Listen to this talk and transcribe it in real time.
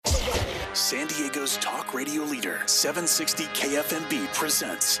San Diego's talk radio leader, 760 KFMB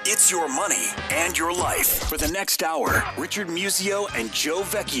presents It's Your Money and Your Life. For the next hour, Richard Musio and Joe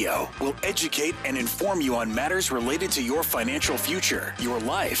Vecchio will educate and inform you on matters related to your financial future, your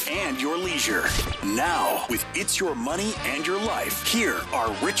life, and your leisure. Now, with It's Your Money and Your Life, here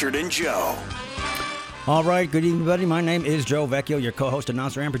are Richard and Joe. All right, good evening, everybody. My name is Joe Vecchio, your co-host,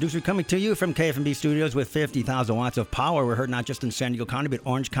 announcer, and producer, coming to you from KFMB Studios with 50,000 watts of power. We're heard not just in San Diego County, but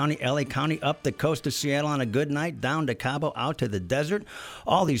Orange County, LA County, up the coast of Seattle on a good night, down to Cabo, out to the desert.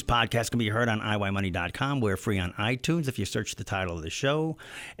 All these podcasts can be heard on IYMoney.com. We're free on iTunes if you search the title of the show.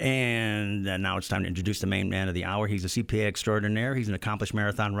 And now it's time to introduce the main man of the hour. He's a CPA extraordinaire. He's an accomplished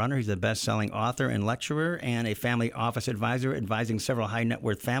marathon runner. He's a best-selling author and lecturer and a family office advisor advising several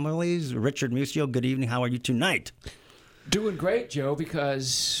high-net-worth families. Richard Musio, good evening. How are you tonight? Doing great, Joe,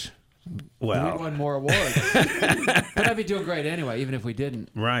 because we won more awards. But I'd be doing great anyway, even if we didn't.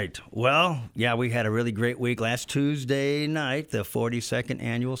 Right. Well, yeah, we had a really great week. Last Tuesday night, the 42nd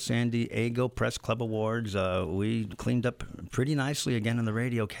Annual San Diego Press Club Awards. We cleaned up pretty nicely again in the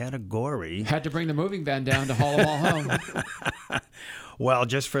radio category. Had to bring the moving van down to haul them all home. Well,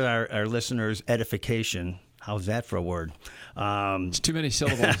 just for our listeners' edification, how's that for a word? It's too many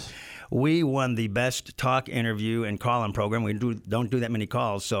syllables. We won the best talk interview and call-in program. We don't do that many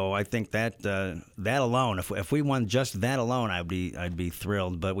calls, so I think that alone, if we won just that alone, I'd be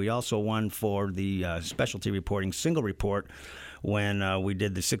thrilled. But we also won for the specialty reporting single report when we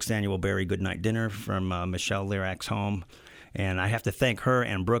did the 6th annual Barry Goodnight Dinner from Michelle Lirac's home. And I have to thank her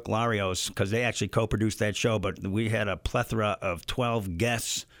and Brooke Larios because they actually co-produced that show. But we had a plethora of 12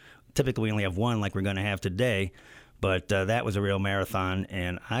 guests. Typically, we only have one like we're going to have today. But that was a real marathon,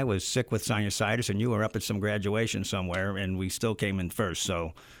 and I was sick with sinusitis, and you were up at some graduation somewhere, and we still came in first.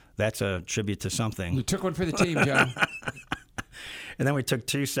 So that's a tribute to something. You took one for the team, Joe. And then we took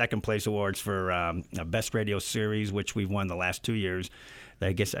 2 second-place awards for Best Radio Series, which we've won the last 2 years.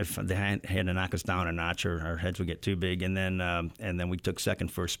 I guess they had to knock us down a notch, or our heads would get too big. And then we took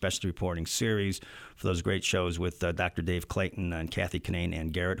second for Specialty Reporting Series for those great shows with Dr. Dave Clayton and Kathy Kinane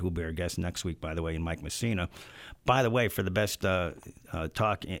and Garrett, who'll be our guest next week, by the way, and Mike Messina. By the way, for the best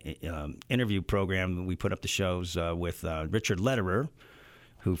talk interview program, we put up the shows with Richard Lederer,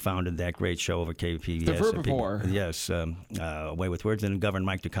 who founded that great show over KPBS. The Verbivore. Yes, Away with Words. And Governor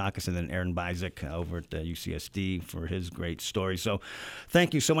Mike Dukakis and then Aaron Bizek over at UCSD for his great story. So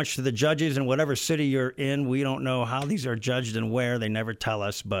thank you so much to the judges in whatever city you're in. We don't know how these are judged and where. They never tell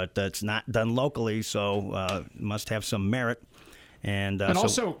us, but it's not done locally, so must have some merit. And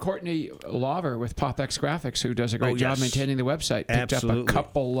also Courtney Lawver with PopX Graphics, who does a great job maintaining the website. Picked up a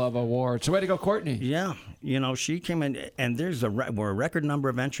couple of awards. So way to go, Courtney. Yeah. You know, she came in, and there's a record number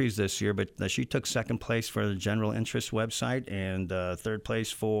of entries this year, but she took second place for the general interest website and third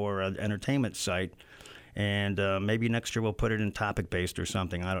place for the entertainment site. And maybe next year we'll put it in topic-based or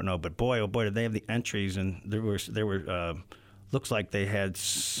something. I don't know. But boy, oh boy, did they have the entries. And there were looks like they had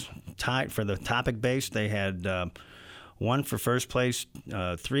tied for the topic-based. They had... one for first place,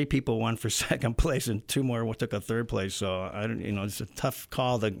 3 people won for second place, and 2 more took a third place. So it's a tough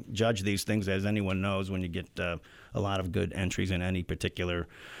call to judge these things, as anyone knows, when you get a lot of good entries in any particular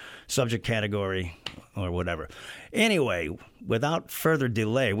subject category or whatever. Anyway, without further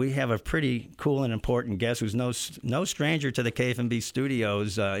delay, we have a pretty cool and important guest who's no stranger to the KFMB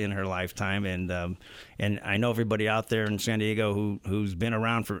studios in her lifetime, and I know everybody out there in San Diego who's been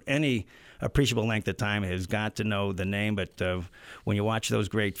around for any appreciable length of time has got to know the name, but when you watch those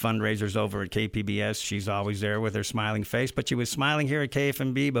great fundraisers over at KPBS, she's always there with her smiling face. But she was smiling here at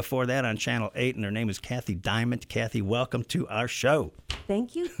KFMB before that on Channel 8, and her name is Kathy Diamond. Kathy, welcome to our show.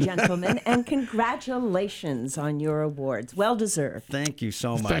 Thank you, gentlemen, and congratulations on your awards. Well deserved. Thank you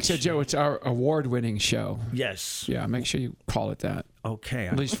so much. Thanks, Joe. It's our award-winning show. Yes. Yeah, make sure you call it that. Okay.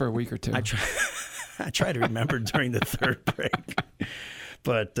 At least for a week or two. I try to remember during the third break.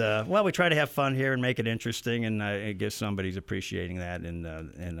 But, we try to have fun here and make it interesting, and I guess somebody's appreciating that,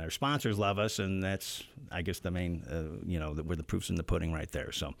 and our sponsors love us, and that's, I guess, the main, we're the proof's in the pudding right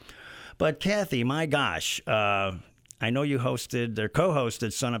there. So, but Kathy, my gosh, I know you hosted or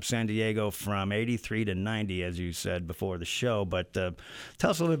co-hosted Sun Up San Diego from 83 to 90, as you said before the show, but tell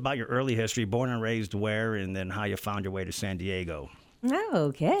us a little bit about your early history, born and raised where, and then how you found your way to San Diego.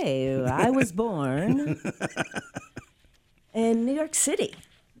 Okay, I was born... in New York City.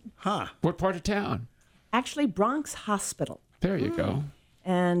 Huh. What part of town? Actually, Bronx Hospital. There you go.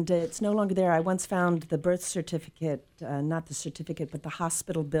 And it's no longer there. I once found the birth certificate, not the certificate, but the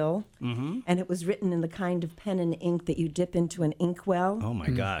hospital bill. Mm-hmm. And it was written in the kind of pen and ink that you dip into an inkwell. Oh, my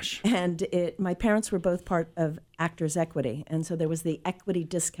gosh. And my parents were both part of Actors Equity. And so there was the equity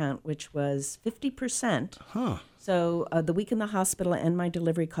discount, which was 50%. Huh. So the week in the hospital and my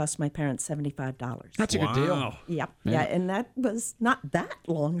delivery cost my parents $75. That's a good deal. Yep. Yeah. And that was not that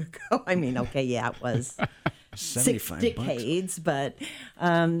long ago. I mean, okay, yeah, it was 6 decades, but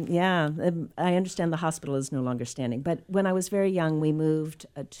I understand the hospital is no longer standing. But when I was very young, we moved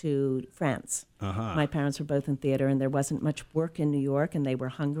to France. Uh-huh. My parents were both in theater, and there wasn't much work in New York, and they were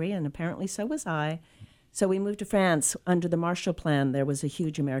hungry, and apparently so was I. So we moved to France. Under the Marshall Plan, there was a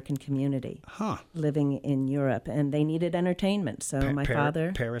huge American community living in Europe, and they needed entertainment. So my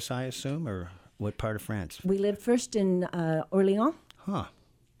father... Paris, I assume, or what part of France? We lived first in Orléans. Huh.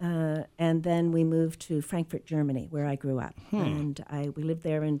 And then we moved to Frankfurt, Germany, where I grew up. And we lived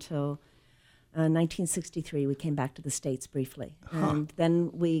there until 1963. We came back to the States briefly. And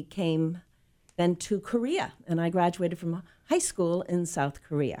then we came to Korea, and I graduated from high school in South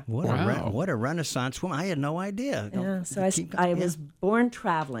Korea. What a Renaissance woman. I had no idea. Yeah, so I was born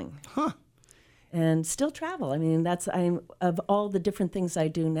traveling. Huh. And still travel. I mean, of all the different things I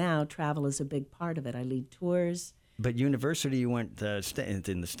do now, travel is a big part of it. I lead tours. But university, you went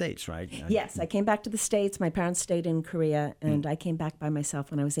in the States, right? Yes, I came back to the States. My parents stayed in Korea, and I came back by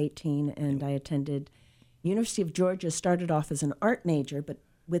myself when I was 18, and I attended University of Georgia. Started off as an art major, but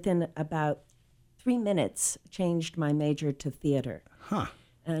within about 3 minutes, changed my major to theater. Huh.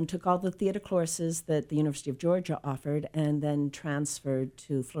 And took all the theater courses that the University of Georgia offered, and then transferred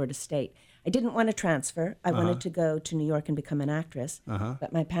to Florida State. I didn't want to transfer. I wanted to go to New York and become an actress,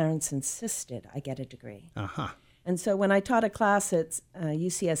 but my parents insisted I get a degree. And so when I taught a class at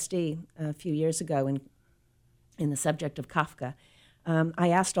UCSD a few years ago in the subject of Kafka, I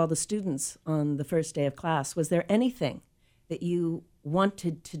asked all the students on the first day of class, was there anything that you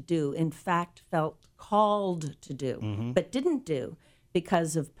wanted to do, in fact felt called to do, but didn't do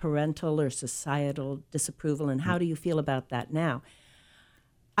because of parental or societal disapproval, and how do you feel about that now?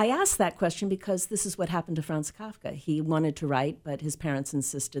 I asked that question because this is what happened to Franz Kafka. He wanted to write, but his parents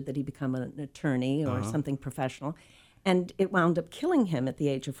insisted that he become an attorney or something professional, and it wound up killing him at the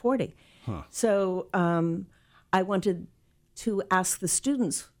age of 40. So I wanted to ask the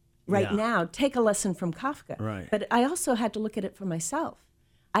students now, take a lesson from Kafka. Right. But I also had to look at it for myself.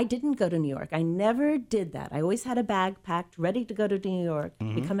 I didn't go to New York. I never did that. I always had a bag packed, ready to go to New York,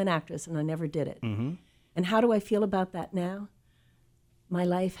 become an actress, and I never did it. And how do I feel about that now? My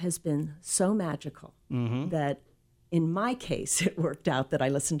life has been so magical that in my case, it worked out that I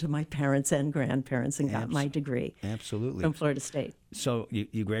listened to my parents and grandparents and got my degree. Absolutely. From Florida State. So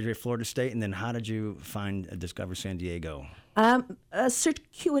you graduated Florida State, and then how did you discover San Diego? A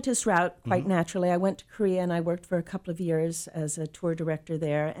circuitous route, quite naturally. I went to Korea and I worked for a couple of years as a tour director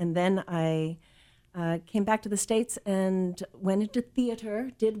there. And then I came back to the States and went into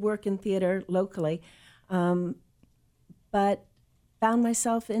theater, did work in theater locally, but found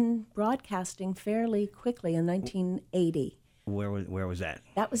myself in broadcasting fairly quickly in 1980. Where was that?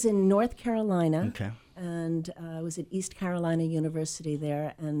 That was in North Carolina. Okay. And I was at East Carolina University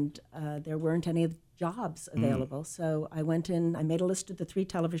there, and there weren't any jobs available. So I went in, I made a list of the 3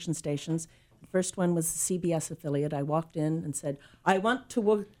 television stations. The first one was the CBS affiliate. I walked in and said, I want to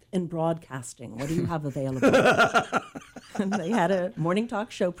work in broadcasting. What do you have available? And they had a morning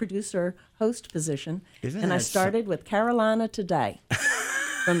talk show producer host position. I started with Carolina Today.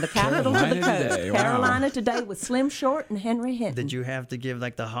 From the capital to the coast. Carolina Today with Slim Short and Henry Hinton. Did you have to give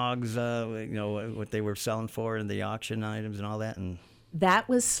like the hogs, what they were selling for and the auction items and all that? And that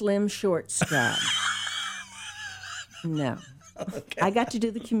was Slim Short's job. No. Okay. I got to do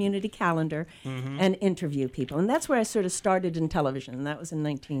the community calendar and interview people, and that's where I sort of started in television. And that was in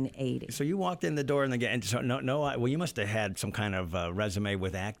 1980. So you walked in the door and so well, you must have had some kind of resume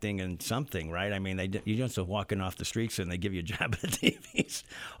with acting and something, right? I mean, you just walking off the streets and they give you a job at the TVs.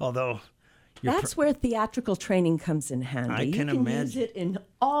 Although that's where theatrical training comes in handy. I can imagine. Use it in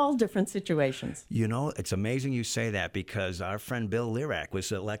all different situations. You know, it's amazing you say that because our friend Bill Lirac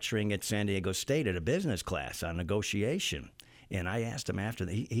was lecturing at San Diego State at a business class on negotiation. And I asked him after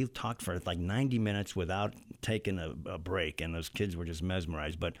that. He talked for like 90 minutes without taking a break, and those kids were just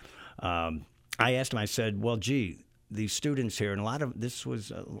mesmerized. But I asked him, I said, well, gee, these students here, and a lot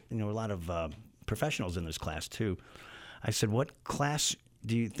of professionals in this class too. I said, what class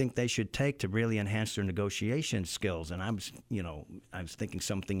do you think they should take to really enhance their negotiation skills? And I was thinking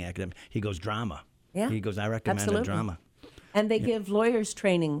something academic. He goes, drama. Yeah. He goes, I recommend a drama. And they give lawyers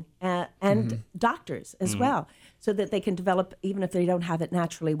training and doctors as well, so that they can develop, even if they don't have it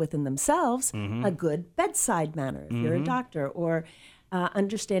naturally within themselves, a good bedside manner if you're a doctor, or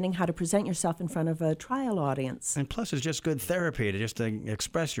understanding how to present yourself in front of a trial audience. And plus, it's just good therapy to just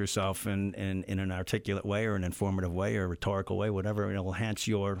express yourself in an articulate way, or an informative way, or a rhetorical way, whatever. It'll enhance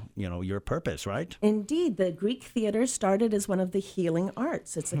your purpose, right? Indeed, the Greek theater started as one of the healing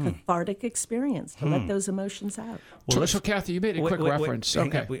arts. It's a cathartic experience to let those emotions out. Well, so Kathy, you made a quick reference.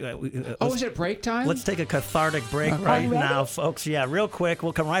 Okay. Is it break time? Let's take a cathartic break right now, folks. Yeah, real quick.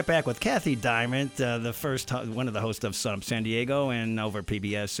 We'll come right back with Kathy Diamond, one of the hosts of Sun Up San Diego, and over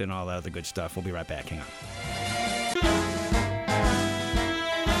PBS and all the other good stuff. We'll be right back. Hang on.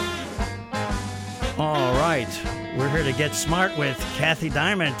 All right. We're here to get smart with Kathy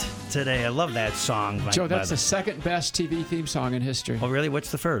Diamond today. I love that song. Joe, that's the second best TV theme song in history. Oh, really?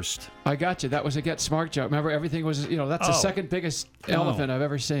 What's the first? I got you. That was a Get Smart, Joe. Remember, everything was, that's the second biggest elephant I've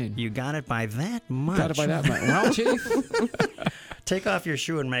ever seen. You got it by that much. Got it by that much. Well, Chief. Take off your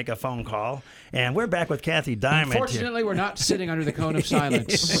shoe and make a phone call. And we're back with Kathy Diamond. Unfortunately, we're not sitting under the cone of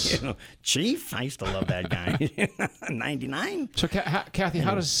silence. Chief, I used to love that guy. 99. So, Kathy,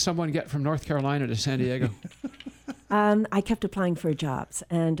 how does someone get from North Carolina to San Diego? I kept applying for jobs,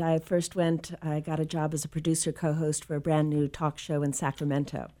 and I got a job as a producer co-host for a brand new talk show in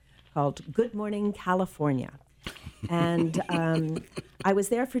Sacramento called Good Morning California. And I was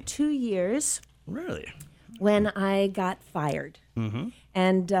there for 2 years. Really? When I got fired. Mm-hmm.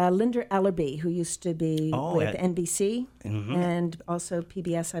 And Linda Ellerby, who used to be with NBC and also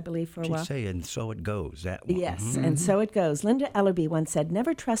PBS, I believe, for a while. Say, and so it goes. That one. Yes, and so it goes. Linda Ellerby once said,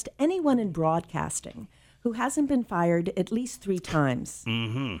 "Never trust anyone in broadcasting who hasn't been fired at least 3 times."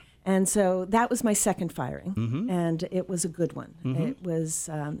 Mm-hmm. And so that was my second firing, and it was a good one. It was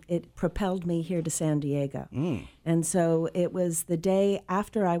it propelled me here to San Diego. And so it was the day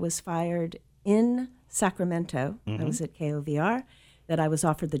after I was fired in Sacramento, I was at KOVR, that I was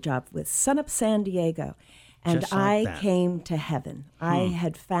offered the job with Sun Up San Diego. And I came to heaven. I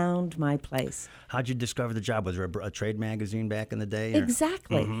had found my place. How'd you discover the job? Was there a trade magazine back in the day? Or?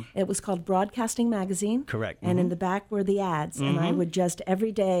 Exactly. It was called Broadcasting Magazine. Correct. And in the back were the ads. And I would just,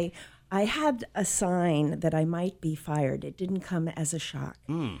 every day, I had a sign that I might be fired. It didn't come as a shock.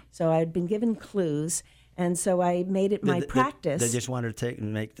 So I had been given clues. And so I made it my practice. They just wanted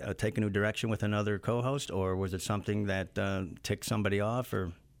to take a new direction with another co-host, or was it something that ticked somebody off?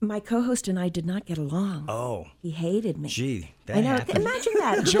 Or my co-host and I did not get along. Oh, he hated me. Gee, I know. Happened. Imagine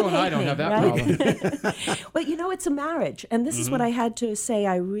that. Joe and I don't have that problem. Well, it's a marriage, and this is what I had to say.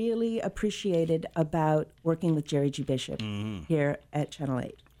 I really appreciated about working with Jerry G. Bishop here at Channel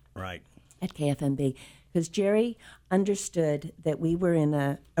 8, right, at KFMB. Because Jerry understood that we were in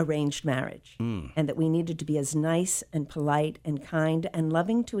an arranged marriage and that we needed to be as nice and polite and kind and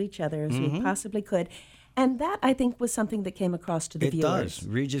loving to each other as we possibly could. And that, I think, was something that came across to the viewers. It does.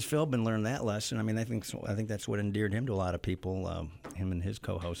 Regis Philbin learned that lesson. I mean, I think that's what endeared him to a lot of people, him and his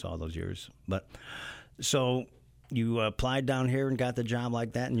co-hosts all those years. But so you applied down here and got the job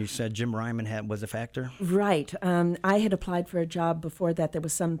like that, and you said Jim Ryman was a factor? Right. I had applied for a job before that. There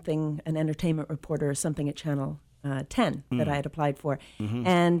was something, an entertainment reporter or something at Channel 10 that I had applied for.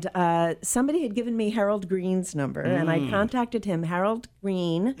 And somebody had given me Harold Green's number, and I contacted him. Harold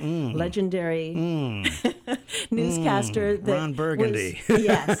Green, legendary newscaster. Ron Burgundy.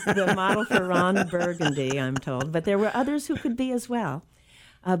 Yes, the model for Ron Burgundy, I'm told. But there were others who could be as well.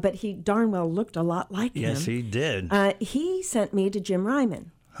 But he darn well looked a lot like him. Yes, he did. He sent me to Jim Ryman.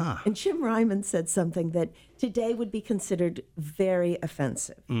 And Jim Ryman said something that today would be considered very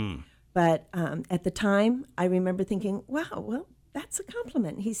offensive. But at the time, I remember thinking, wow, well, that's a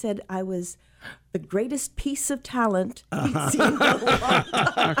compliment. He said I was the greatest piece of talent he'd seen in a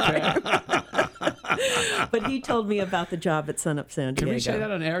long time. But he told me about the job at Sun Up San Diego. Can we say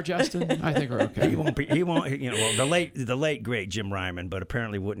that on air, Justin? I think we're okay. He won't. Well, the late great Jim Ryman, but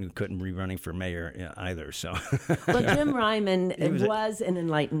apparently couldn't be running for mayor either. So. Well, Jim Ryman was an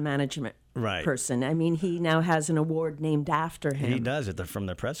enlightened management person. I mean, he now has an award named after him. He does from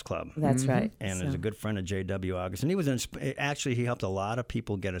the press club. That's right. And is a good friend of J.W. August. And he was he helped a lot of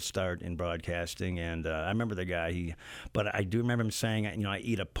people get a start in broadcasting. And I remember the guy. But I do remember him saying, I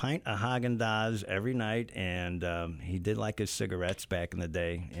eat a pint of Haagen-Dazs every night, and he did like his cigarettes back in the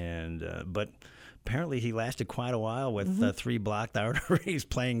day. And but apparently he lasted quite a while with 3 blocked arteries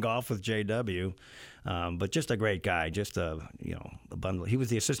playing golf with J.W. But just a great guy, just a bundle. He was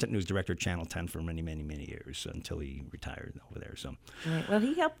the assistant news director at Channel 10 for many, many, many years until he retired over there. So, right. Well,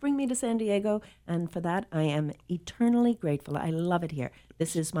 he helped bring me to San Diego, and for that I am eternally grateful. I love it here.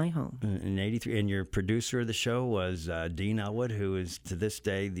 This is my home. In 83, and your producer of the show was Dean Elwood, who is to this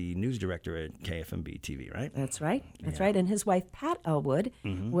day the news director at KFMB TV, right? That's right. That's right. And his wife, Pat Elwood,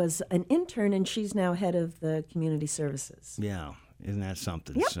 was an intern, and she's now head of the community services. Yeah. Isn't that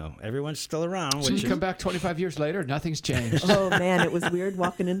something? Yep. So everyone's still around. So you come back 25 years later, nothing's changed. Oh, man, it was weird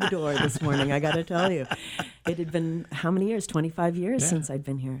walking in the door this morning, I got to tell you. It had been how many years? 25 years since I'd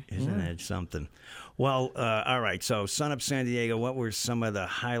been here. Isn't it something? Well, all right. So Sun Up San Diego, what were some of the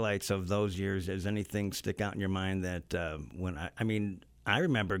highlights of those years? Does anything stick out in your mind that I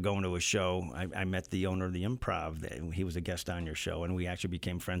remember going to a show. I met the owner of the Improv. He was a guest on your show, and we actually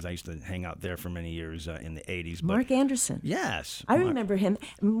became friends. I used to hang out there for many years in the 80s. Mark Anderson. Yes. I remember him.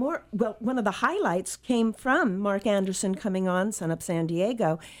 One of the highlights came from Mark Anderson coming on Sun Up San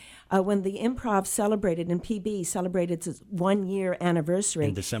Diego when the Improv celebrated, and PB celebrated its 1-year anniversary.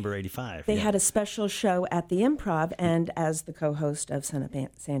 In December 85. They had a special show at the Improv, and as the co-host of Sun Up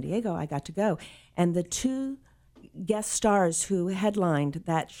San Diego, I got to go. And the two guest stars who headlined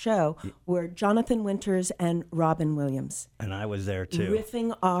that show were Jonathan Winters and Robin Williams. And I was there too.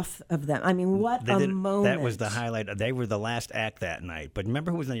 Riffing off of them. I mean, what a moment. That was the highlight. They were the last act that night. But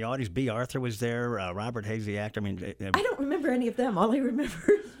remember who was in the audience? B. Arthur was there, Robert Hayes, the actor. I mean, I don't remember any of them. All I remember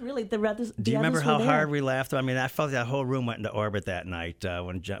is really the others. Do you remember how hard we laughed? I mean, I felt that whole room went into orbit that night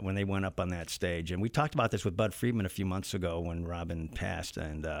when they went up on that stage. And we talked about this with Bud Friedman a few months ago when Robin passed.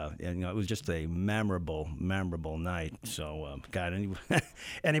 And it was just a memorable night. So, God,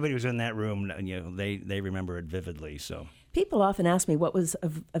 anybody who's in that room, they remember it vividly. So people often ask me what was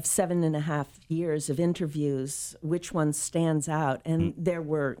of 7.5 years of interviews, which one stands out, and there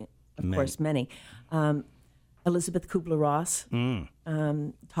were, of course, many. Elizabeth Kubler-Ross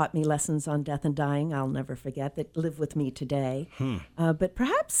taught me lessons on death and dying I'll never forget that live with me today. But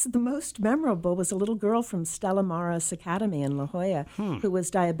perhaps the most memorable was a little girl from Stella Maris Academy in La Jolla who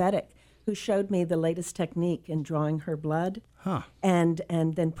was diabetic, who showed me the latest technique in drawing her blood and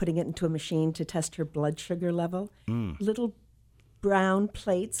then putting it into a machine to test her blood sugar level. Little brown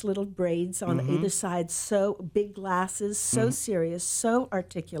plates, little braids on either side, so big glasses, so serious, so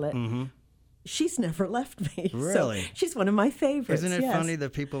articulate. She's never left me. Really? So she's one of my favorites. Isn't it funny, the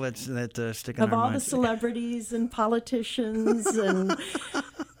people that stick in our minds? Of all the celebrities and politicians and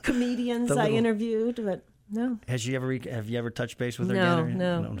comedians I interviewed, but no. Have you ever touched base with her again?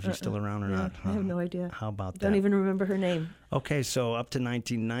 No. I don't know if she's still around or not. I have no idea. How about that? Don't even remember her name. Okay, so up to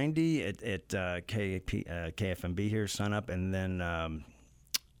 1990 at KFMB here, Sun Up, and then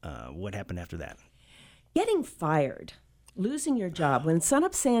what happened after that? Getting fired. Losing your job when Sun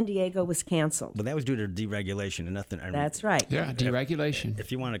Up San Diego was canceled. But that was due to deregulation and nothing. That's right. Yeah, deregulation.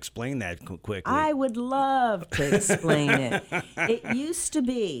 If you want to explain that quickly. I would love to explain it. It used to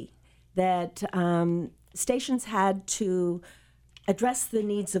be that stations had to address the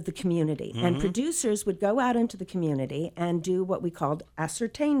needs of the community, and producers would go out into the community and do what we called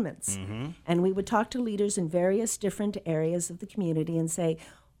ascertainments. And we would talk to leaders in various different areas of the community and say,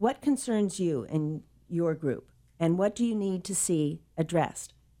 what concerns you and your group? And what do you need to see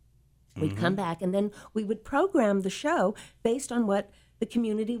addressed? We'd come back, and then we would program the show based on what the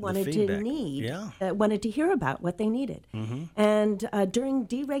community wanted to hear about, what they needed. And during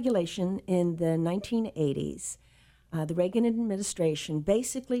deregulation in the 1980s, the Reagan administration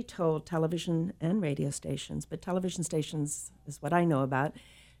basically told television and radio stations, but television stations is what I know about,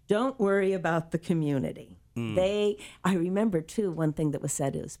 don't worry about the community. I remember, too, one thing that was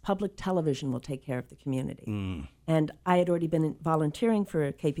said is public television will take care of the community. And I had already been volunteering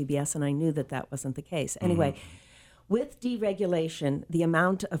for KPBS, and I knew that that wasn't the case. Anyway, with deregulation, the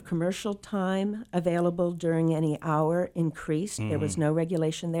amount of commercial time available during any hour increased. There was no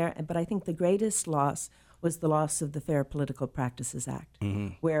regulation there. But I think the greatest loss was the loss of the Fair Political Practices Act,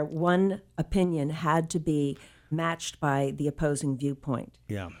 where one opinion had to be matched by the opposing viewpoint.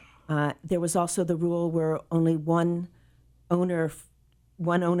 There was also the rule where only one owner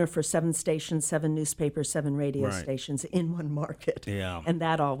for 7 stations, 7 newspapers, 7 radio stations in one market. And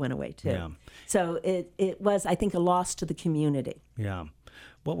that all went away, too. So it was, I think, a loss to the community.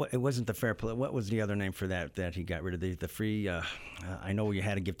 It wasn't the fair. What was the other name for that he got rid of the free? I know you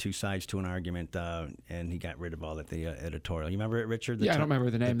had to give 2 sides to an argument, and he got rid of all that the editorial. You remember it, Richard? I don't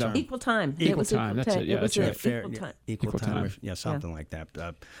remember the name though. Equal time. Equal time. That's it. Yeah, that's right. Equal time. Yeah, something like that.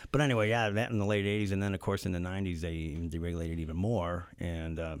 But anyway, that in the late '80s, and then of course in the '90s they deregulated even more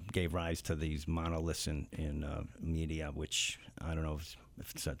and gave rise to these monoliths in media, which I don't know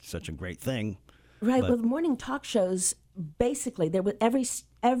if it's such a great thing. Right. Well, the morning talk shows, basically, there was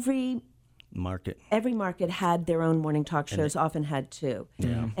every market. Every market had their own morning talk shows, often had two.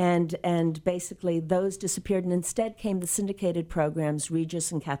 Yeah. And basically those disappeared, and instead came the syndicated programs.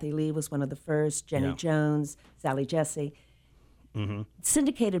 Regis and Kathy Lee was one of the first, Jenny Jones, Sally Jesse. Mm-hmm.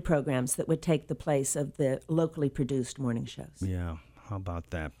 Syndicated programs that would take the place of the locally produced morning shows. Yeah, how about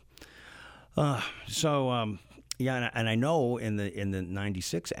that? And I know in the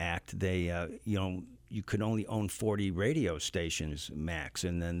 '96 Act, they you could only own 40 radio stations max,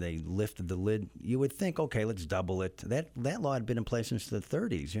 and then they lifted the lid. You would think, okay, let's double it. That law had been in place since the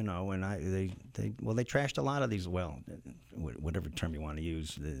 30s, and they trashed a lot of these. Well, whatever term you want to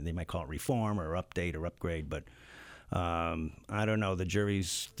use, they might call it reform or update or upgrade, but I don't know. The jury's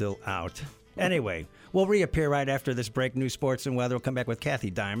still out. Anyway, we'll reappear right after this break. News, sports, and weather. We'll come back with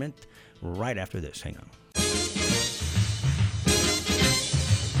Kathy Diamond right after this. Hang on.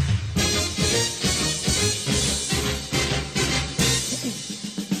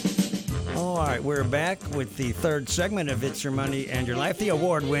 All right, we're back with the third segment of It's Your Money and Your Life, the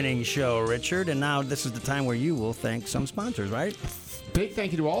award-winning show, Richard. And now this is the time where you will thank some sponsors, right? Big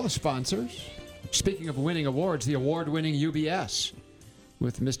thank you to all the sponsors. Speaking of winning awards, the award-winning UBS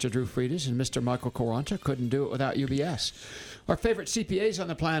with Mr. Drew Friedis and Mr. Michael Quaranta. Couldn't do it without UBS. Our favorite CPAs on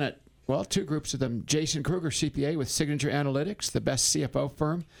the planet, well, two groups of them. Jason Kruger, CPA with Signature Analytics, the best CFO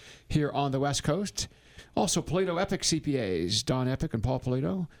firm here on the West Coast. Also, Polito Epic CPAs, Don Epic and Paul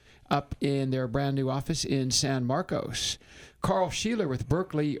Polito, up in their brand new office in San Marcos. Carl Sheeler with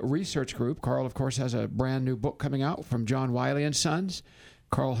Berkeley Research Group. Carl, of course, has a brand new book coming out from John Wiley & Sons.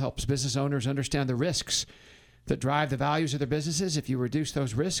 Carl helps business owners understand the risks that drive the values of their businesses. If you reduce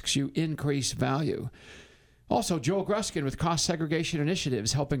those risks, you increase value. Also, Joel Gruskin with Cost Segregation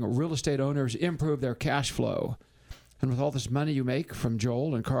Initiatives, helping real estate owners improve their cash flow. And with all this money you make from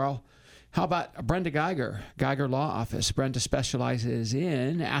Joel and Carl, how about Brenda Geiger, Geiger Law Office? Brenda specializes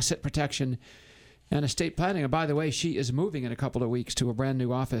in asset protection and estate planning. And by the way, she is moving in a couple of weeks to a brand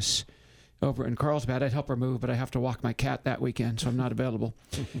new office over in Carlsbad. I'd help her move, but I have to walk my cat that weekend, so I'm not available.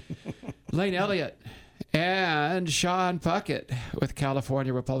 Lane Elliott and Sean Puckett with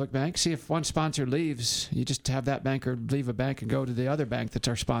California Republic Bank. See, if one sponsor leaves, you just have that banker leave a bank and go to the other bank that's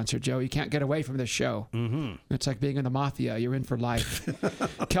our sponsor, Joe. You can't get away from this show. Mm-hmm. It's like being in the mafia. You're in for life.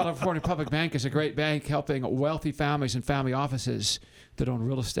 California Public Bank is a great bank helping wealthy families and family offices that own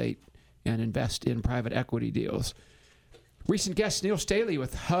real estate and invest in private equity deals. Recent guest Neil Staley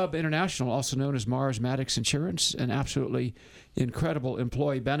with Hub International, also known as Mars Maddox Insurance, an absolutely incredible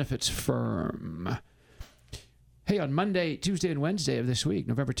employee benefits firm. Hey, on Monday, Tuesday, and Wednesday of this week,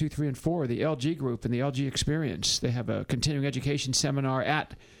 November 2, 3, and 4, the LG Group and the LG Experience, they have a continuing education seminar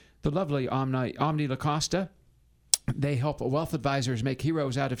at the lovely Omni La Costa. They help wealth advisors make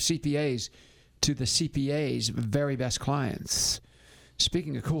heroes out of CPAs to the CPA's very best clients.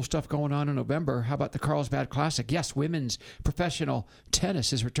 Speaking of cool stuff going on in November, how about the Carlsbad Classic? Yes, women's professional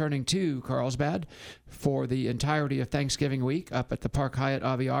tennis is returning to Carlsbad for the entirety of Thanksgiving week up at the Park Hyatt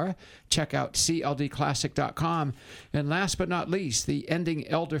Aviara. Check out cldclassic.com. And last but not least, the Ending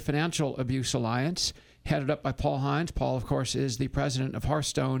Elder Financial Abuse Alliance, headed up by Paul Hines. Paul, of course, is the president of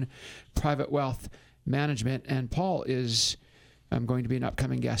Hearthstone Private Wealth Management, and Paul is going to be an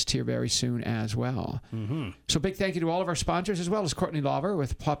upcoming guest here very soon as well. Mm-hmm. So big thank you to all of our sponsors, as well as Courtney Lawver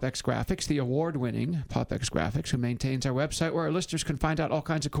with PopX Graphics, the award-winning PopX Graphics, who maintains our website where our listeners can find out all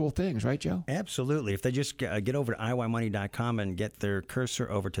kinds of cool things. Right, Joe? Absolutely. If they just get over to iYmoney.com and get their cursor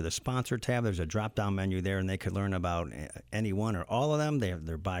over to the sponsor tab, there's a drop-down menu there, and they could learn about any one or all of them.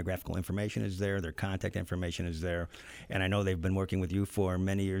 Their biographical information is there. Their contact information is there. And I know they've been working with you for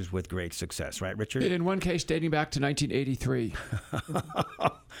many years with great success. Right, Richard? In one case, dating back to 1983.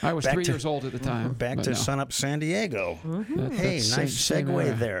 I was 3 years old at the time. Back to Sunup San Diego. Mm-hmm. Hey, nice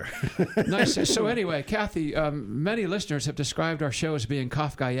segue there. Nice. So anyway, Kathy, many listeners have described our show as being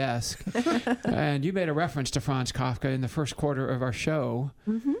Kafkaesque, and you made a reference to Franz Kafka in the first quarter of our show.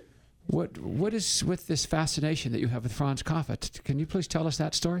 Mm-hmm. What is with this fascination that you have with Franz Kafka? Can you please tell us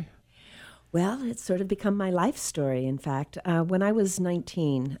that story? Well, it's sort of become my life story, in fact. When I was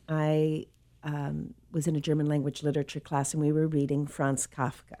 19, I was in a German language literature class, and we were reading Franz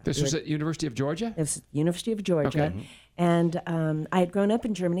Kafka. This was at University of Georgia? It was University of Georgia. Okay. And I had grown up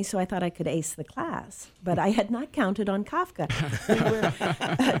in Germany, so I thought I could ace the class. But I had not counted on Kafka. We were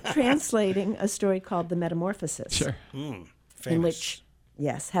translating a story called The Metamorphosis. Sure. Famous. In which,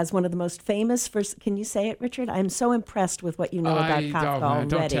 yes, has one of the most famous first... Can you say it, Richard? I'm so impressed with what you know about Kafka already.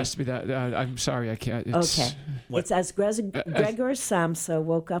 Don't test me that. I'm sorry, I can't. Okay. It's as Gregor Samsa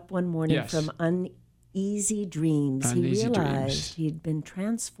woke up one morning from uneasy dreams. He realized he'd been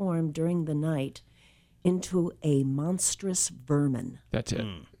transformed during the night into a monstrous vermin. That's it.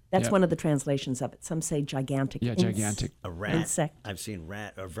 That's Yeah. one of the translations of it. Some say gigantic. Yeah, gigantic. A rat. Insect. I've seen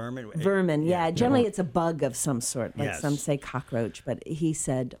rat or vermin. Vermin, yeah. Generally, it's a bug of some sort. Like Yes. some say cockroach, but he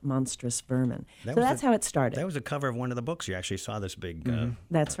said monstrous vermin. That So was that's the- how it started. That was the cover of one of the books. You actually saw this big.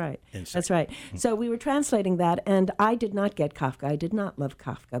 That's right. Insect. That's right. So we were translating that, and I did not get Kafka. I did not love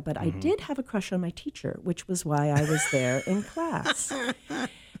Kafka, but I did have a crush on my teacher, which was why I was there in class.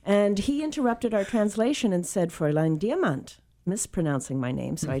 And he interrupted our translation and said, Fräulein Diamant, mispronouncing my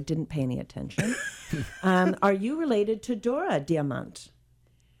name, so I didn't pay any attention. Are you related to Dora Diamant?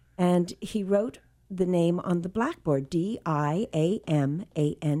 And he wrote the name on the blackboard, Diamant,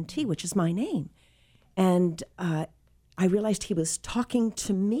 which is my name. And I realized he was talking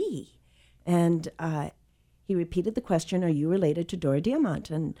to me. And he repeated the question, are you related to Dora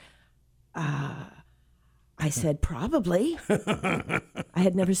Diamant? And I said, probably. I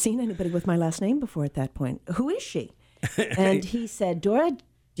had never seen anybody with my last name before at that point. Who is she? And he said, Dora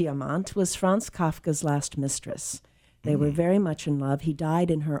Diamant was Franz Kafka's last mistress. They were very much in love. He died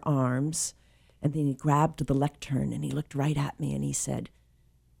in her arms. And then he grabbed the lectern and he looked right at me and he said,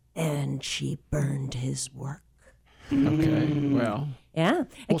 and she burned his work. Okay, well, Yeah.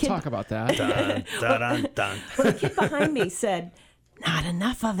 we'll talk about that. Dun, dun, dun, dun. Well, the kid behind me said, not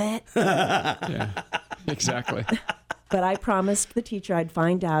enough of it. Yeah, exactly. But I promised the teacher I'd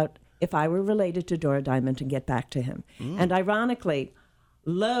find out if I were related to Dora Diamond and get back to him. And ironically,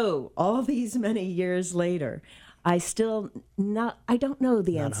 all these many years later, I don't know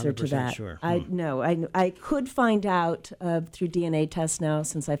the Not answer to 100% that. sure. I could find out through DNA tests now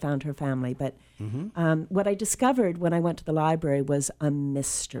since I found her family. But what I discovered when I went to the library was a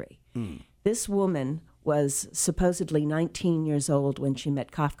mystery. This woman was supposedly 19 years old when she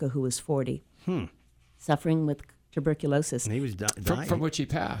met Kafka, who was 40, suffering with tuberculosis. And he was dying. From which he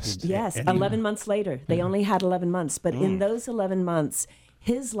passed. Yes, And 11 months later. They only had 11 months. But in those 11 months,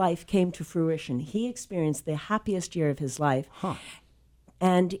 his life came to fruition. He experienced the happiest year of his life.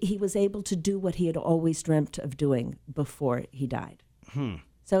 And he was able to do what he had always dreamt of doing before he died.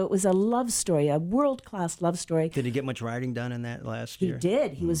 So it was a love story, a world-class love story. Did he get much writing done in that last He year?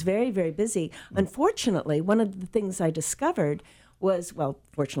 did. He was very, very busy. Unfortunately, one of the things I discovered was, well,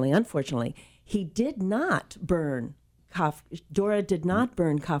 fortunately, unfortunately, he did not burn Dora did not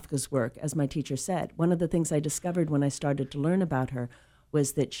burn Kafka's work, as my teacher said. One of the things I discovered when I started to learn about her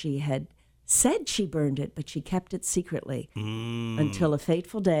was that she had said she burned it, but she kept it secretly until a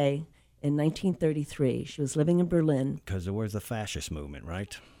fateful day in 1933. She was living in Berlin. Because there was the fascist movement,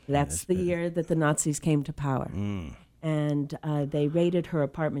 right? That's the year that the Nazis came to power. And they raided her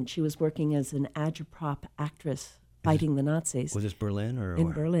apartment. She was working as an agitprop actress fighting the Nazis. Was this Berlin or In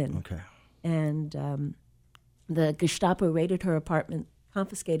where? Berlin. Okay. And the Gestapo raided her apartment,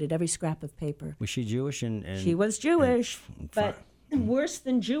 confiscated every scrap of paper. Was she Jewish? And She was Jewish, but worse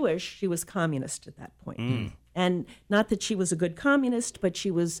than Jewish, she was communist at that point. And not that she was a good communist, but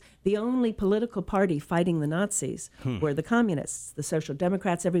she was the only political party fighting the Nazis were the communists. The Social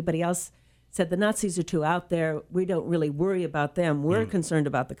Democrats, everybody else said the Nazis are too out there. We don't really worry about them. We're concerned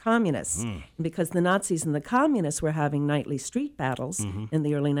about the communists. And because the Nazis and the communists were having nightly street battles in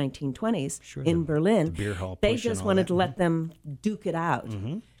the early 1920s in Berlin, the beer hall they push and just all wanted that. to let them duke it out.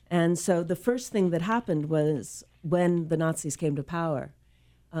 And so the first thing that happened was when the Nazis came to power,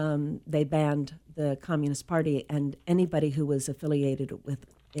 they banned the Communist Party, and anybody who was affiliated with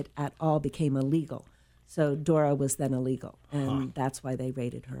it at all became illegal. So Dora was then illegal, and that's why they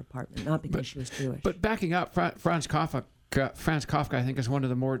raided her apartment, not because she was Jewish. But backing up, Franz Kafka, I think, is one of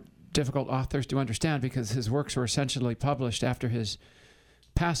the more difficult authors to understand because his works were essentially published after his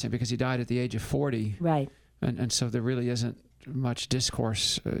passing because he died at the age of 40. Right. And so there really isn't much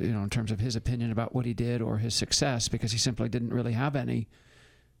discourse, in terms of his opinion about what he did or his success because he simply didn't really have any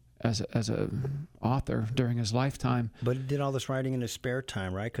as a author during his lifetime. But he did all this writing in his spare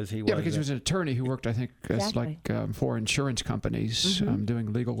time, right? Because he was. Yeah, because he was an attorney who worked, I think, Exactly. for insurance companies,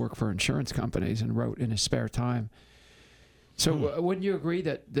 doing legal work for insurance companies, and wrote in his spare time. So wouldn't you agree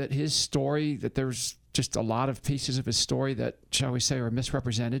that his story, that there's just a lot of pieces of his story that, shall we say, are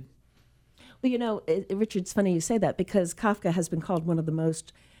misrepresented? Well, Richard, it's funny you say that because Kafka has been called one of the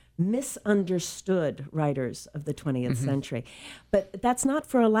most misunderstood writers of the 20th century. But that's not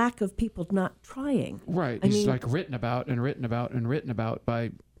for a lack of people not trying. Right. He's written about and written about and written about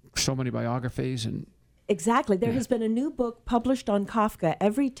by so many biographies and Exactly. There has been a new book published on Kafka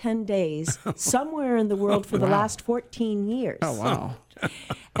every 10 days somewhere in the world for the last 14 years. oh wow.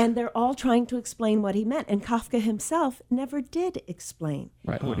 And they're all trying to explain what he meant. And Kafka himself never did explain.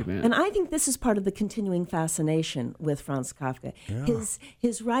 Right, what he meant. And I think this is part of the continuing fascination with Franz Kafka.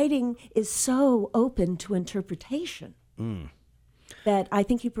 His writing is so open to interpretation. that I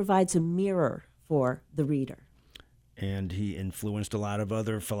think he provides a mirror for the reader. And he influenced a lot of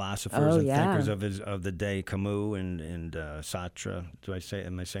other philosophers and thinkers of the day, Camus and Sartre.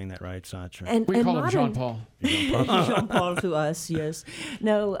 Am I saying that right, Sartre? We call him Jean-Paul. Jean-Paul to us, yes.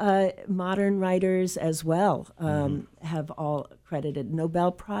 No, modern writers as well have all credited.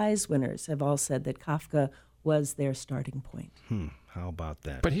 Nobel Prize winners have all said that Kafka was their starting point. How about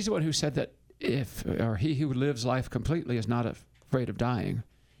that? But he's the one who said that he who lives life completely is not afraid of dying,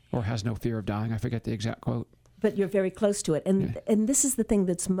 or has no fear of dying. I forget the exact quote. But you're very close to it. And this is the thing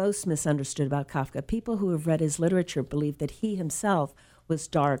that's most misunderstood about Kafka. People who have read his literature believe that he himself was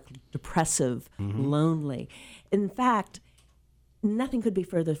dark, depressive, lonely. In fact, nothing could be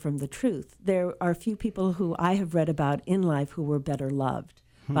further from the truth. There are few people who I have read about in life who were better loved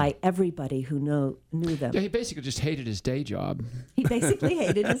by everybody who knew them. Yeah, he basically just hated his day job. He basically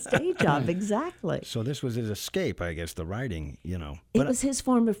hated his day job, exactly. So this was his escape, I guess, the writing, It was his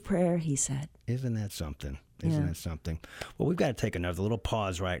form of prayer, he said. Isn't that something? Isn't that something? Well, we've got to take another little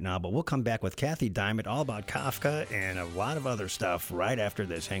pause right now, but we'll come back with Kathy Diamond, all about Kafka and a lot of other stuff right after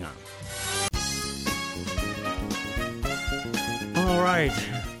this. Hang on. All right.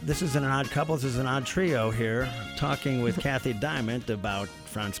 This is an odd couple. This is an odd trio here, talking with Kathy Diamond about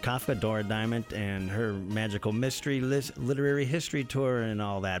Franz Kafka, Dora Diamond, and her magical mystery literary history tour and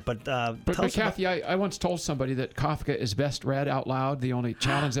all that. But Kathy, I once told somebody that Kafka is best read out loud. The only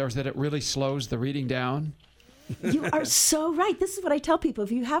challenge there is that it really slows the reading down. You are so right. This is what I tell people.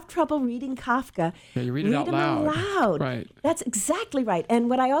 If you have trouble reading Kafka, you read it out loud. Right. That's exactly right. And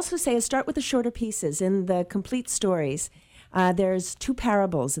what I also say is start with the shorter pieces. In the complete stories, there's 2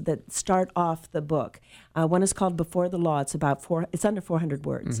 parables that start off the book. One is called Before the Law. It's under 400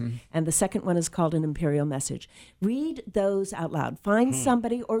 words. And the second one is called An Imperial Message. Read those out loud. Find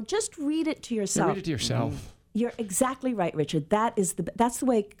somebody, or just read it to yourself. Read it to yourself. You're exactly right, Richard. That's the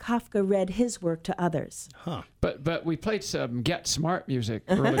way Kafka read his work to others. But we played some Get Smart music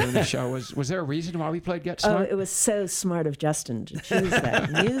earlier in the show. Was there a reason why we played Get Smart? Oh, it was so smart of Justin to choose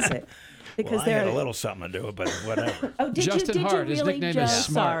that music. Because I had a little something to do with it, but whatever. Justin Hart, his nickname Joe? is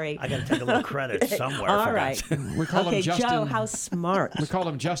Smart. Sorry. I got to take a little credit somewhere. All right. We call him Justin. Joe, how smart. We call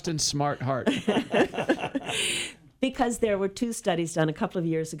him Justin Smart Hart. Because there were 2 studies done a couple of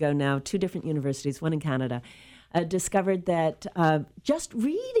years ago now, 2 different universities, one in Canada, discovered that just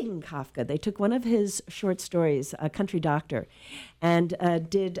reading Kafka, they took one of his short stories, A Country Doctor, and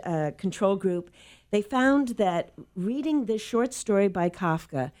did a control group. They found that reading this short story by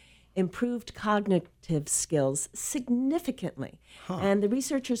Kafka improved cognitive skills significantly. And the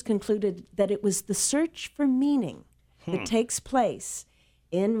researchers concluded that it was the search for meaning that takes place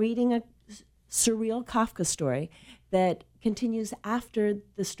in reading a surreal Kafka story that continues after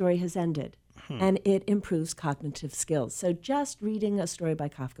the story has ended. And it improves cognitive skills. So just reading a story by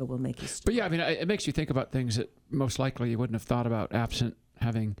Kafka will make you But yeah, I mean, it makes you think about things that most likely you wouldn't have thought about absent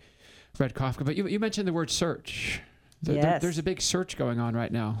having read Kafka. But you mentioned the word search. Yes. There's a big search going on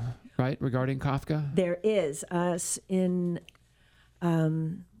right now, right, regarding Kafka? There is. In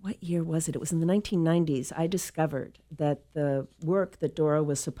what year was it? It was in the 1990s. I discovered that the work that Dora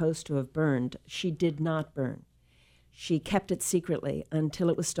was supposed to have burned, she did not burn. She kept it secretly until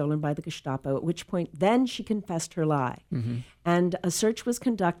it was stolen by the Gestapo, at which point then she confessed her lie. And a search was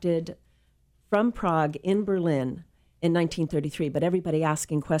conducted from Prague in Berlin in 1933, but everybody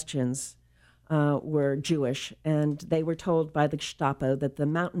asking questions were Jewish, and they were told by the Gestapo that the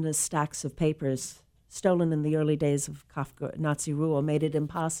mountainous stacks of papers stolen in the early days of Kafka Nazi rule made it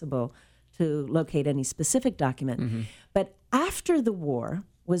impossible to locate any specific document. But after the war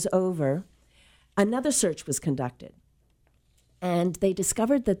was over, another search was conducted. And they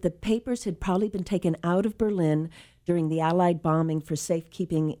discovered that the papers had probably been taken out of Berlin during the Allied bombing for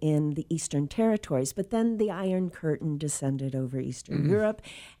safekeeping in the Eastern territories. But then the Iron Curtain descended over Eastern Europe,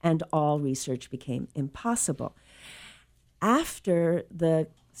 and all research became impossible. After the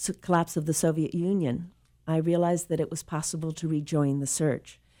collapse of the Soviet Union, I realized that it was possible to rejoin the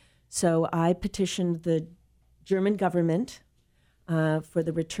search. So I petitioned the German government for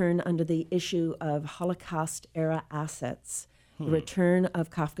the return under the issue of Holocaust-era assets, the return of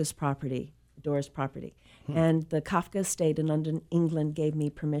Kafka's property, Dora's property. And the Kafka estate in London, England, gave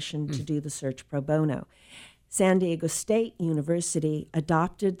me permission to do the search pro bono. San Diego State University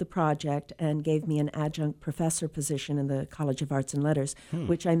adopted the project and gave me an adjunct professor position in the College of Arts and Letters,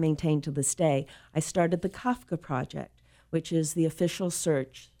 which I maintain to this day. I started the Kafka Project, which is the official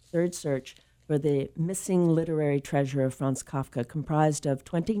search, third search, for the missing literary treasure of Franz Kafka, comprised of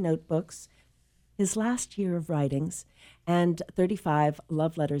 20 notebooks, his last year of writings, and 35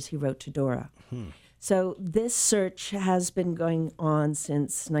 love letters he wrote to Dora. So this search has been going on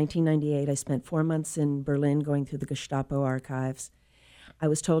since 1998. I spent 4 months in Berlin going through the Gestapo archives. I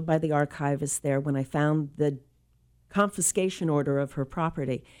was told by the archivist there when I found the confiscation order of her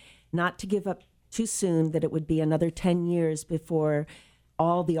property not to give up too soon, that it would be another 10 years before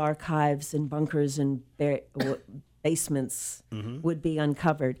all the archives and bunkers and basements would be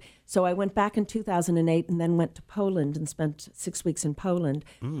uncovered. So I went back in 2008 and then went to Poland and spent 6 weeks in Poland,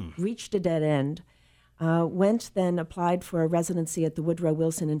 reached a dead end, went then applied for a residency at the Woodrow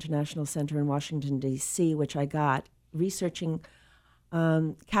Wilson International Center in Washington, D.C., which I got, researching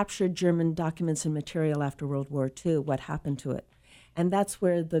captured German documents and material after World War II, what happened to it. And that's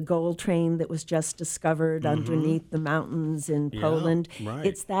where the gold train that was just discovered underneath the mountains in Poland, right.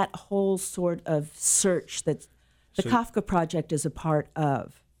 It's that whole sort of search that the Kafka Project is a part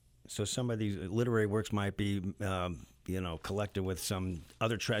of. So some of these literary works might be, collected with some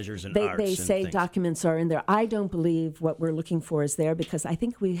other treasures and They arts. say and things. documents are in there. I don't believe what we're looking for is there because I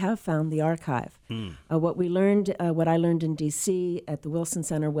think we have found the archive. What I learned in D.C. at the Wilson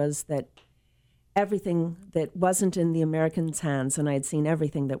Center was that everything that wasn't in the Americans' hands, and I had seen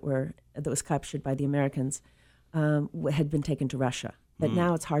everything that was captured by the Americans, had been taken to Russia. But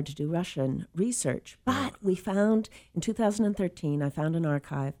now it's hard to do Russian research. But we found, in 2013, I found an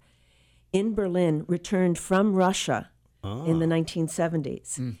archive in Berlin returned from Russia in the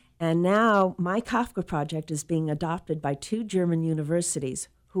 1970s. And now my Kafka project is being adopted by 2 German universities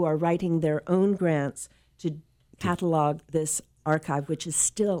who are writing their own grants to catalog this archive, which is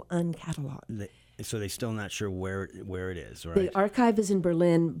still uncatalogued. So they're still not sure where it is, right? The archive is in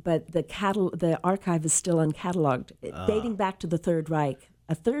Berlin, but the archive is still uncatalogued, dating back to the Third Reich.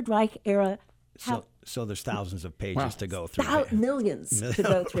 A Third Reich era. So there's thousands of pages to go through. Millions to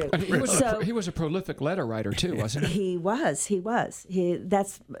go through. He was a prolific letter writer too, wasn't he? He was.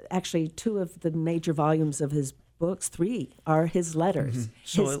 That's actually 2 of the major volumes of his books. 3 are his letters,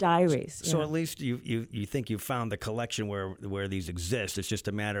 his diaries. So at least you think you found the collection where these exist. It's just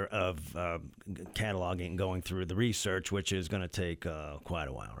a matter of cataloging and going through the research, which is going to take quite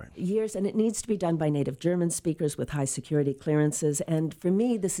a while, right? Years, and it needs to be done by native German speakers with high security clearances. And for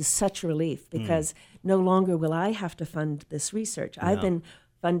me, this is such a relief because no longer will I have to fund this research. I've been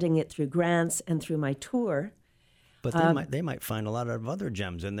funding it through grants and through my tour. But they might find a lot of other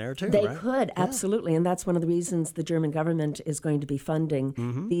gems in there too, They right? could, absolutely. And that's one of the reasons the German government is going to be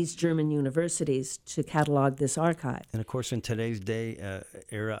funding these German universities to catalog this archive. And of course, in today's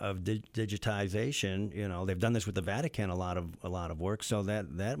era of digitization, they've done this with the Vatican, a lot of work. So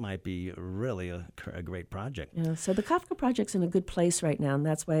that might be really a great project. Yeah, so the Kafka Project's in a good place right now, and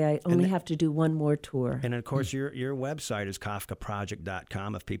that's why I only have to do one more tour. And of course, your website is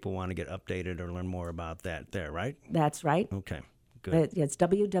kafkaproject.com if people want to get updated or learn more about that there, right? That's right. Okay, good. It's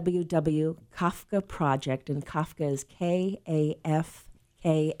www.Kafka Project, and Kafka is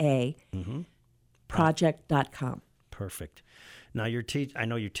Kafka, project.com. Perfect. Now, I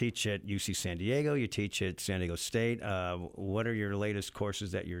know you teach at UC San Diego. You teach at San Diego State. What are your latest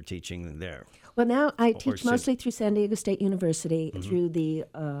courses that you're teaching there? Well, now I teach mostly through San Diego State University, through the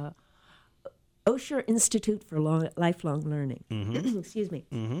Osher Institute for Lifelong Learning. Excuse me.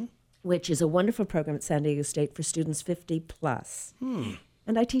 Which is a wonderful program at San Diego State for students 50 plus.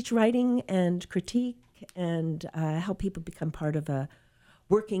 And I teach writing and critique and help people become part of a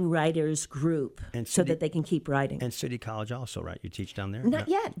working writers group so that they can keep writing. And City College also, right? You teach down there? Not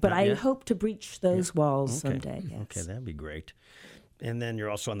yet, but I hope to breach those walls someday. Yes. Okay, that'd be great. And then you're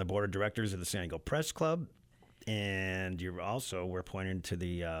also on the board of directors of the San Diego Press Club. And we're appointed to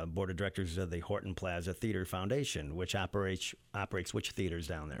the board of directors of the Horton Plaza Theater Foundation, which operates which theaters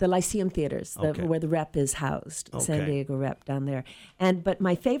down there? The Lyceum Theaters, where the rep is housed, San Diego rep down there. But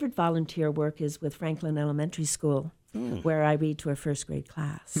my favorite volunteer work is with Franklin Elementary School, where I read to a first grade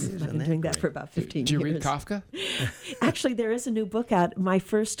class. I've been doing that for about 15 years. Do you read Kafka? Actually, there is a new book out, My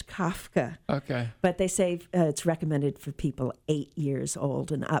First Kafka. Okay. But they say it's recommended for people 8 years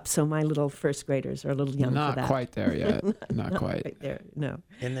old and up. So my little first graders are a little young for that. Not quite there yet. Not quite. Right there, no.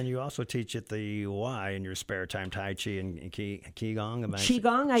 And then you also teach at the Y in your spare time, Tai Chi and Qigong.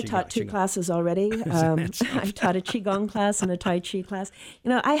 Qigong, I taught 2 classes already. I taught a Qigong class and a Tai Chi class.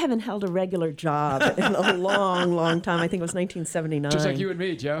 I haven't held a regular job in a long, long time. I think it was 1979. Just like you and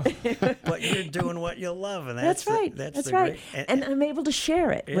me, Joe. But you're doing what you love, and that's right. That's right. And I'm able to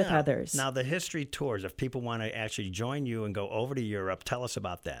share it with others. Now, the history tours, if people want to actually join you and go over to Europe, tell us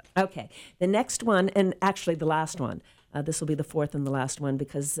about that. Okay. The next one, and actually the last one, This will be the fourth and the last one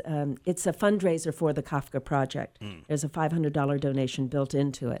because it's a fundraiser for the Kafka Project. There's a $500 donation built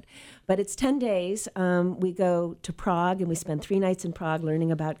into it. But it's 10 days. We go to Prague and we spend 3 nights in Prague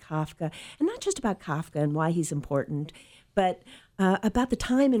learning about Kafka. And not just about Kafka and why he's important, but about the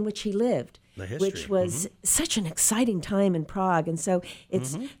time in which he lived. The history. Which was such an exciting time in Prague. And so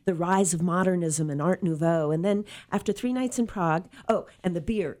it's the rise of modernism and Art Nouveau. And then after 3 nights in Prague, and the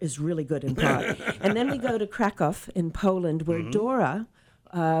beer is really good in Prague. And then we go to Krakow in Poland, where Dora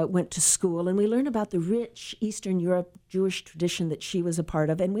went to school. And we learn about the rich Eastern Europe Jewish tradition that she was a part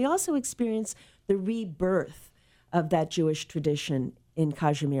of. And we also experience the rebirth of that Jewish tradition in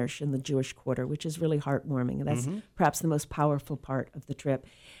Kazimierz, in the Jewish Quarter, which is really heartwarming. And that's perhaps the most powerful part of the trip.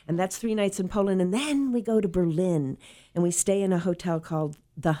 And that's 3 nights in Poland. And then we go to Berlin, and we stay in a hotel called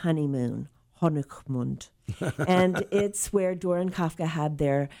The Honeymoon, Honigmund. And it's where Dora and Kafka had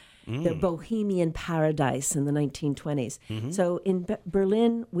their bohemian paradise in the 1920s. So in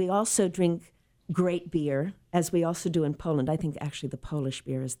Berlin, we also drink great beer, as we also do in Poland. I think actually the Polish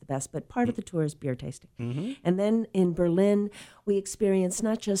beer is the best, but part of the tour is beer tasting. And then in Berlin, we experience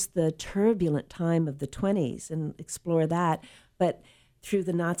not just the turbulent time of the 20s and explore that, but through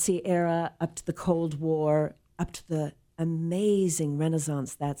the Nazi era, up to the Cold War, up to the amazing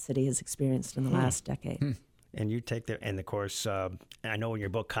renaissance that city has experienced in the last decade. And you take there, and of course, I know in your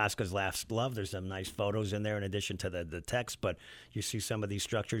book, Kafka's Last Love, there's some nice photos in there in addition to the text, but you see some of these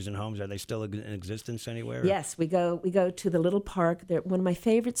structures and homes. Are they still in existence anywhere? Yes, we go to the little park. They're one of my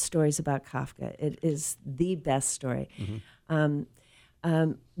favorite stories about Kafka. It is the best story.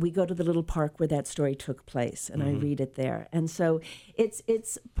 We go to the little park where that story took place, and I read it there. And so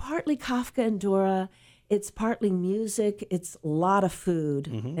it's partly Kafka and Dora. It's partly music. It's a lot of food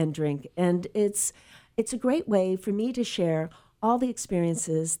and drink, and it's a great way for me to share all the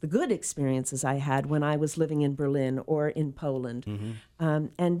experiences, the good experiences I had when I was living in Berlin or in Poland,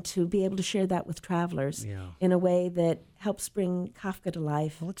 and to be able to share that with travelers in a way that helps bring Kafka to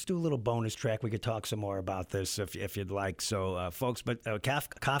life. Well, let's do a little bonus track. We could talk some more about this if you'd like. So, folks, but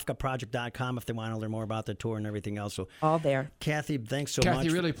KafkaProject.com if they want to learn more about the tour and everything else. So, all there. Kathy, thanks so much. Kathy,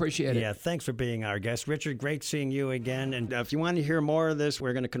 really appreciate it. Yeah, thanks for being our guest. Richard, great seeing you again. And if you want to hear more of this,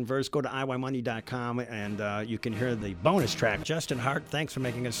 we're going to converse. Go to iYmoney.com and you can hear the bonus track. Justin Hart, thanks for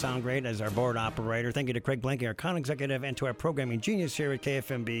making us sound great as our board operator. Thank you to Craig Blanky, our account executive, and to our programming genius here at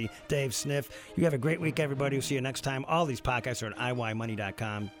KFMB, Dave Sniff. You have a great week, everybody. We'll see you next time. All these podcasts are at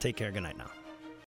iYmoney.com. Take care. Good night now.